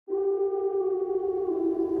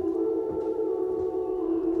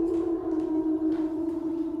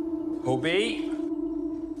Hobie?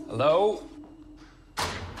 Hello?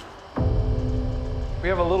 We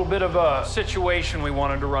have a little bit of a situation we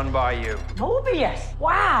wanted to run by you. Mobius!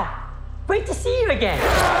 Wow! Great to see you again!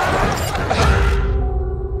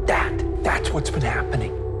 That's what's been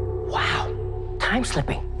happening. Wow! Time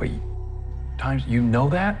slipping. Wait, you know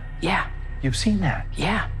that? Yeah. You've seen that?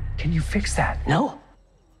 Yeah. Can you fix that? No.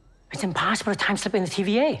 It's impossible to time slip in the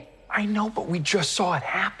TVA. I know, but we just saw it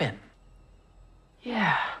happen.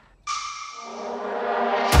 Yeah.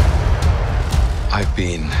 I've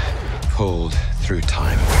been pulled through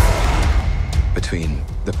time between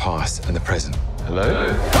the past and the present. Hello?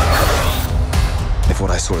 If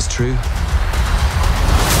what I saw is true,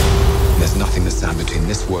 there's nothing that stands between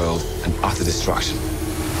this world and utter destruction.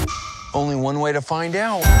 Only one way to find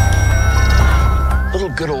out. Little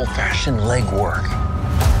good old-fashioned legwork.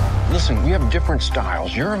 Listen, we have different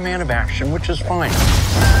styles. You're a man of action, which is fine.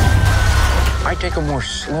 I take a more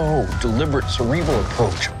slow, deliberate, cerebral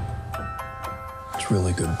approach. It's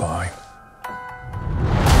really goodbye.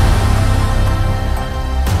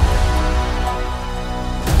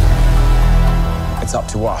 It's up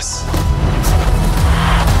to us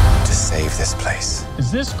to save this place.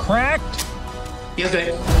 Is this cracked? You're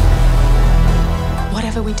good.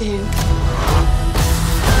 Whatever we do,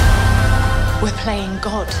 we're playing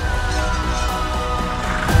God.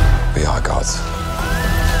 We are gods.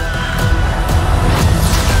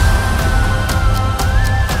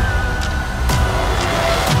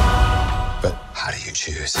 But how do you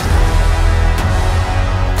choose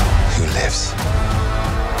who lives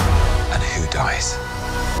and who dies?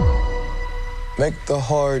 Make the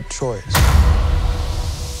hard choice.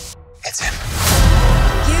 It's him.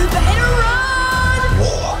 You better run!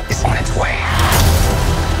 War is on its way.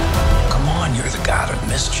 Come on, you're the god of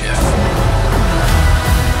mischief.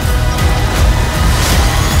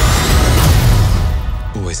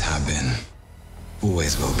 Always have been.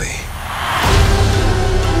 Always will be.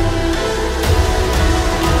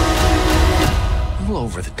 A little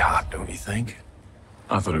over the top, don't you think?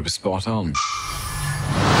 I thought it was spot on.